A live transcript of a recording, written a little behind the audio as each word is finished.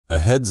A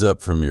heads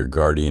up from your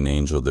guardian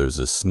angel: there's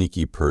a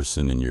sneaky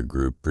person in your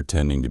group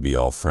pretending to be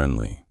all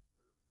friendly.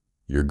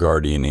 Your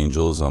guardian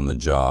angel is on the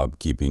job,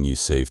 keeping you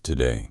safe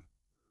today.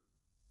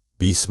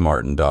 Be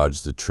smart and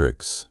dodge the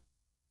tricks.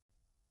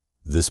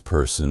 This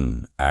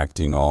person,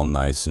 acting all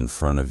nice in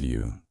front of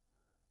you,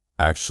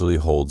 actually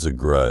holds a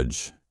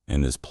grudge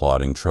and is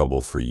plotting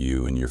trouble for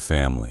you and your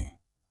family.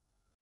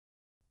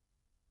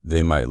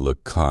 They might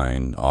look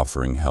kind,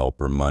 offering help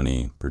or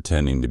money,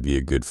 pretending to be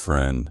a good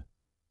friend.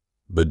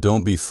 But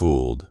don't be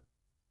fooled.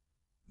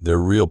 Their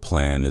real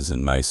plan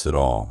isn't nice at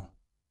all.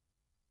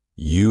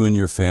 You and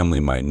your family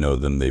might know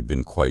them. They've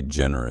been quite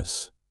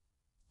generous,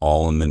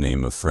 all in the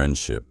name of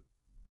friendship.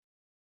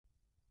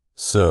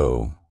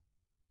 So,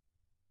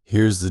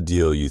 here's the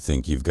deal. You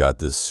think you've got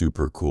this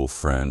super cool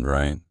friend,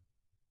 right?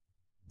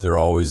 They're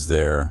always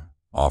there,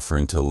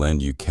 offering to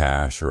lend you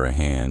cash or a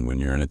hand when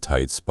you're in a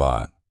tight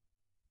spot.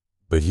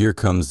 But here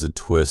comes the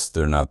twist: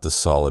 they're not the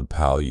solid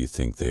pal you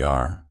think they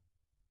are.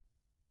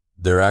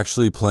 They're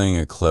actually playing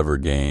a clever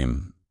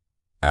game,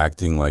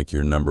 acting like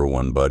your number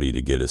one buddy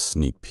to get a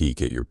sneak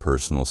peek at your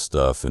personal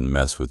stuff and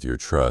mess with your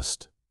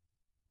trust.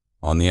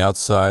 On the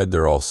outside,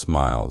 they're all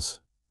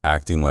smiles,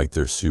 acting like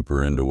they're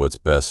super into what's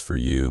best for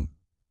you.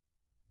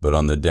 But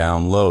on the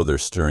down low, they're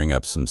stirring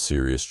up some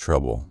serious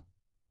trouble.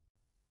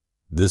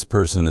 This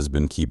person has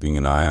been keeping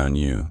an eye on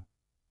you,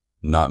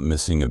 not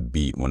missing a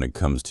beat when it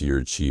comes to your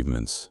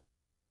achievements.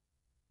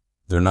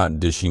 They're not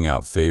dishing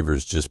out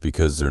favors just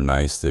because they're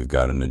nice. They've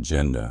got an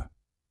agenda.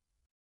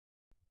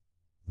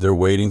 They're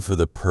waiting for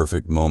the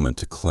perfect moment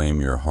to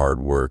claim your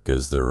hard work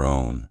as their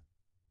own,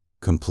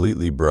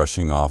 completely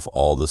brushing off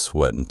all the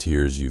sweat and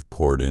tears you've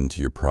poured into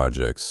your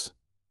projects.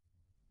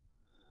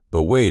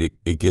 But wait,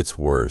 it gets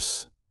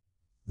worse.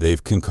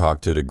 They've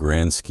concocted a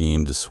grand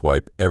scheme to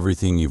swipe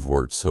everything you've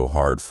worked so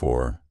hard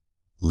for,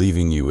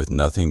 leaving you with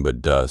nothing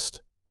but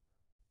dust.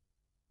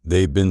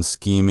 They've been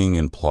scheming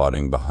and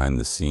plotting behind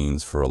the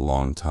scenes for a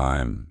long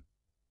time,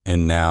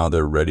 and now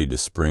they're ready to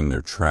spring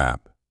their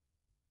trap.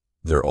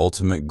 Their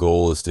ultimate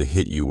goal is to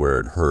hit you where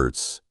it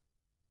hurts,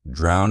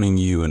 drowning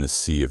you in a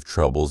sea of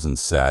troubles and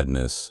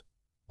sadness,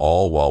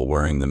 all while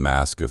wearing the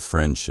mask of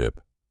friendship.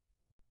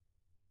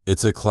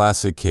 It's a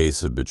classic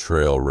case of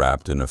betrayal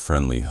wrapped in a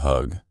friendly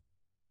hug.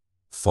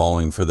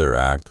 Falling for their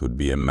act would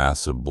be a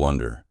massive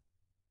blunder.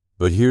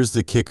 But here's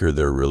the kicker: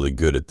 they're really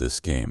good at this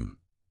game.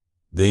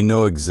 They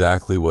know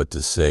exactly what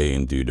to say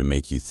and do to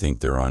make you think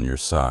they're on your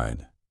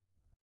side.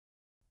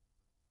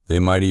 They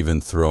might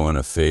even throw in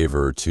a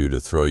favor or two to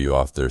throw you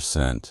off their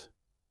scent.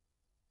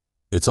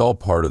 It's all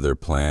part of their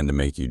plan to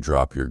make you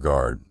drop your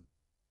guard.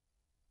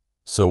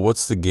 So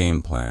what's the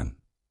game plan?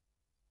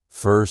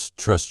 First,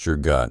 trust your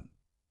gut.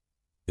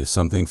 If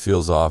something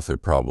feels off,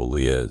 it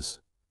probably is.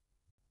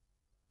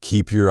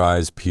 Keep your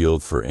eyes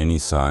peeled for any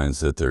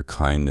signs that their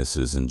kindness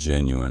isn't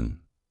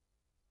genuine.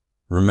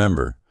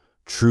 Remember,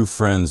 true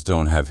friends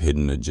don't have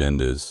hidden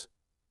agendas.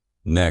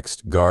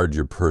 Next, guard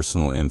your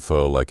personal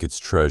info like it's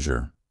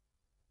treasure.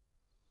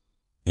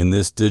 In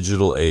this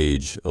digital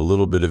age, a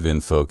little bit of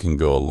info can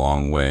go a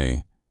long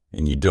way,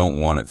 and you don't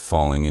want it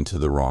falling into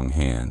the wrong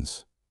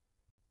hands.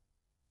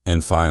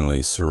 And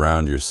finally,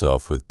 surround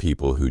yourself with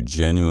people who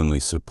genuinely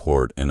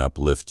support and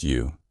uplift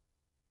you.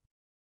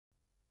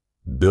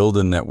 Build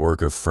a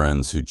network of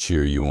friends who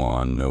cheer you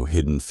on, no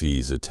hidden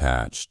fees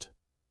attached.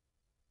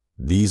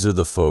 These are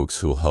the folks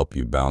who'll help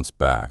you bounce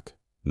back,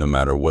 no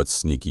matter what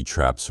sneaky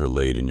traps are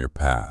laid in your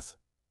path.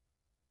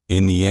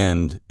 In the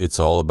end,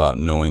 it's all about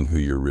knowing who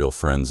your real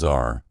friends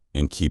are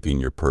and keeping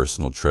your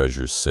personal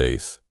treasures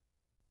safe.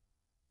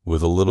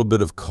 With a little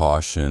bit of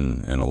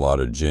caution and a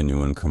lot of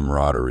genuine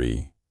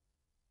camaraderie,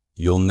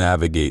 you'll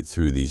navigate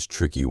through these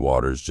tricky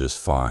waters just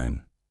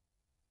fine.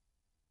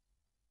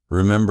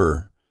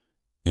 Remember,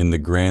 in the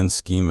grand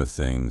scheme of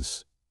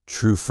things,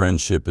 true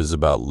friendship is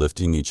about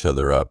lifting each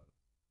other up,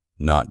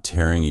 not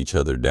tearing each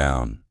other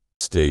down.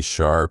 Stay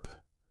sharp,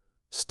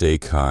 stay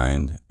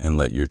kind, and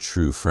let your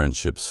true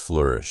friendships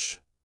flourish.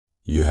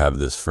 You have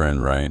this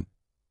friend, right?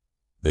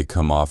 They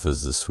come off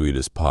as the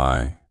sweetest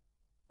pie,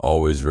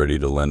 always ready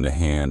to lend a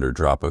hand or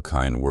drop a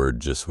kind word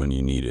just when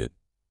you need it.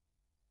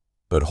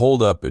 But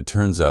hold up, it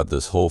turns out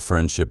this whole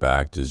friendship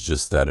act is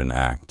just that, an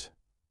act.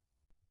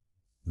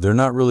 They're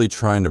not really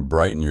trying to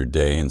brighten your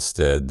day.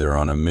 Instead, they're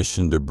on a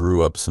mission to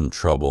brew up some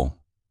trouble,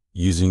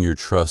 using your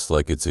trust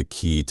like it's a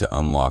key to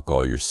unlock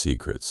all your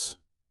secrets.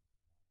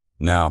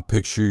 Now,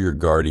 picture your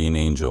guardian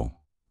angel,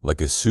 like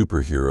a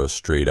superhero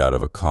straight out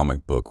of a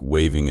comic book,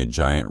 waving a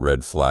giant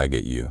red flag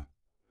at you.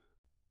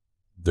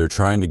 They're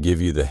trying to give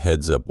you the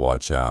heads up: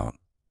 watch out.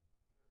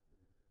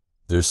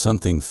 There's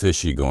something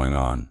fishy going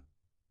on.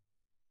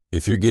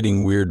 If you're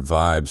getting weird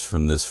vibes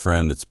from this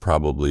friend, it's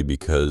probably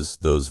because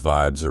those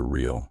vibes are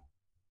real.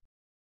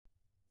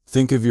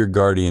 Think of your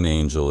guardian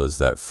angel as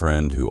that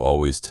friend who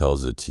always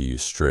tells it to you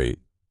straight,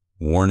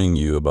 warning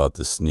you about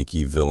the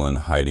sneaky villain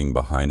hiding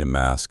behind a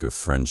mask of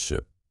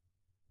friendship.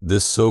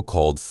 This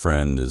so-called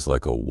friend is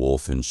like a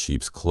wolf in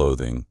sheep's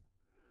clothing,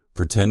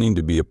 pretending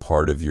to be a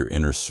part of your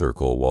inner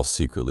circle while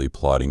secretly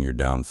plotting your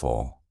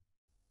downfall.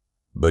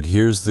 But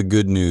here's the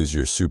good news,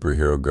 your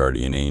superhero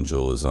guardian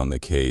angel is on the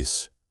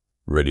case,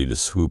 ready to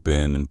swoop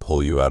in and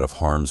pull you out of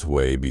harm's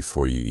way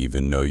before you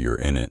even know you're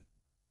in it.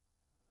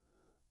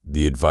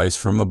 The advice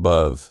from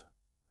above: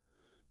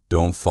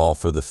 don't fall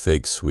for the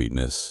fake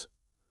sweetness.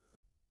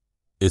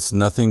 It's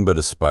nothing but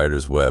a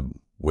spider's web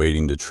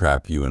waiting to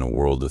trap you in a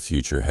world of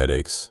future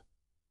headaches.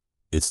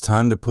 It's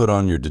time to put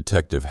on your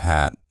detective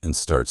hat and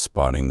start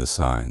spotting the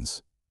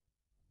signs.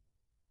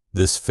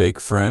 This fake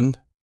friend?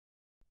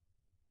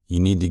 You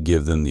need to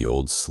give them the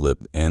old slip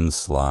and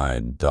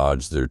slide,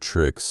 dodge their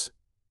tricks,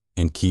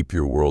 and keep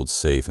your world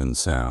safe and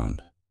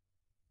sound.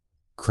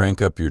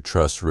 Crank up your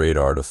trust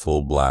radar to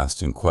full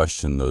blast and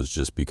question those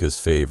just because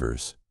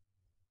favors.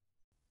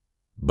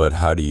 But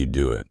how do you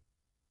do it?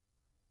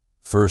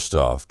 First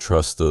off,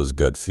 trust those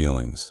gut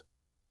feelings.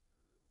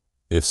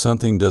 If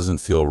something doesn't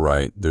feel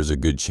right, there's a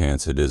good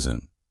chance it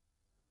isn't.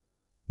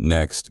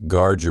 Next,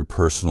 guard your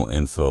personal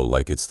info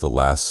like it's the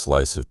last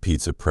slice of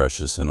pizza,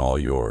 precious and all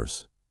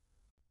yours.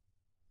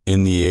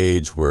 In the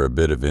age where a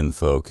bit of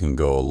info can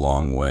go a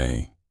long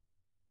way,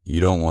 you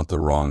don't want the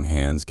wrong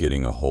hands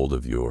getting a hold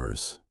of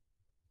yours.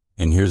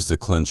 And here's the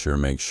clincher: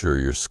 make sure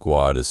your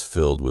squad is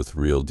filled with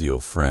real deal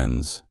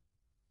friends.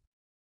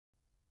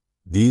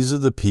 These are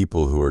the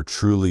people who are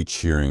truly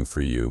cheering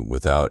for you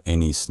without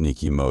any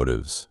sneaky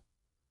motives.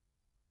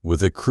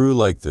 With a crew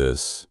like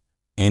this,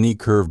 any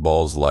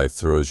curveballs life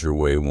throws your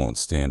way won't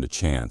stand a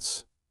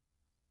chance.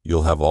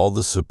 You'll have all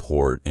the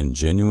support and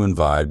genuine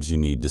vibes you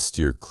need to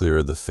steer clear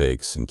of the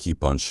fakes and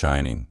keep on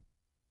shining.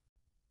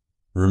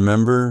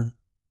 Remember,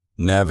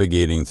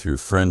 navigating through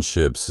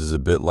friendships is a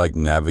bit like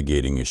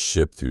navigating a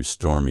ship through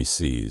stormy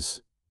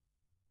seas.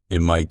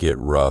 It might get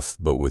rough,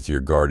 but with your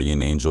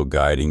guardian angel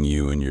guiding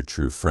you and your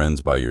true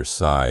friends by your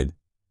side,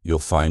 you'll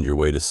find your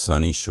way to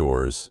sunny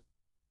shores.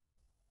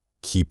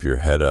 Keep your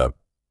head up,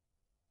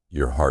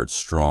 your heart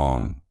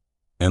strong,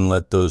 and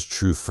let those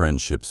true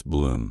friendships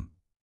bloom.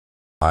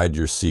 Hide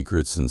your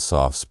secrets and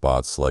soft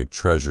spots like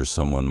treasure.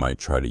 Someone might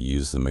try to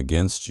use them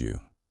against you.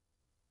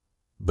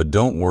 But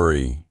don't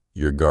worry,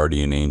 your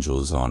guardian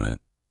angel is on it.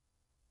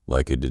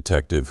 Like a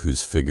detective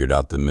who's figured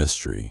out the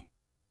mystery,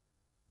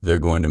 they're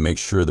going to make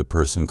sure the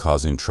person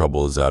causing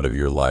trouble is out of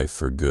your life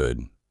for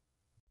good.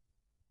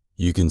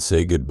 You can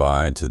say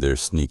goodbye to their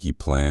sneaky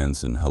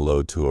plans and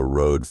hello to a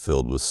road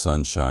filled with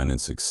sunshine and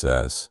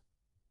success.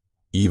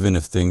 Even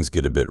if things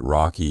get a bit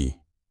rocky,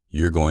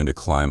 you're going to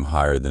climb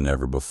higher than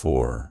ever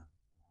before,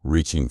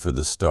 reaching for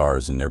the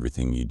stars in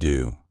everything you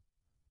do.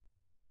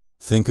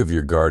 Think of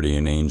your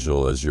guardian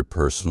angel as your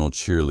personal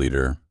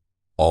cheerleader,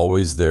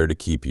 always there to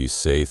keep you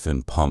safe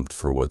and pumped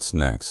for what's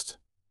next.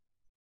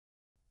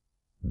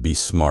 Be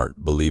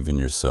smart, believe in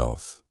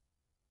yourself,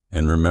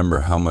 and remember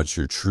how much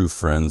your true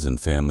friends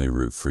and family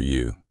root for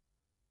you.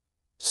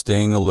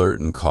 Staying alert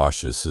and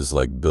cautious is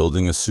like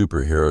building a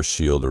superhero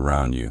shield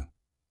around you,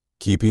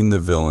 keeping the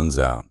villains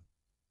out.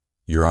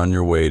 You're on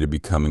your way to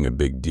becoming a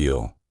big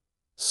deal,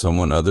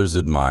 someone others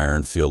admire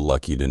and feel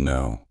lucky to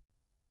know.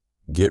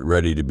 Get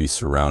ready to be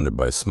surrounded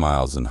by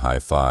smiles and high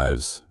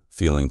fives,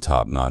 feeling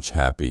top-notch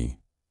happy.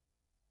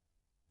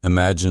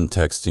 Imagine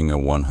texting a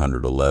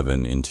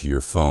 111 into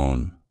your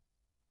phone,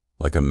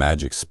 like a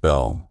magic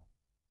spell,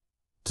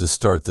 to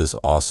start this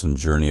awesome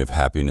journey of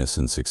happiness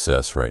and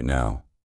success right now.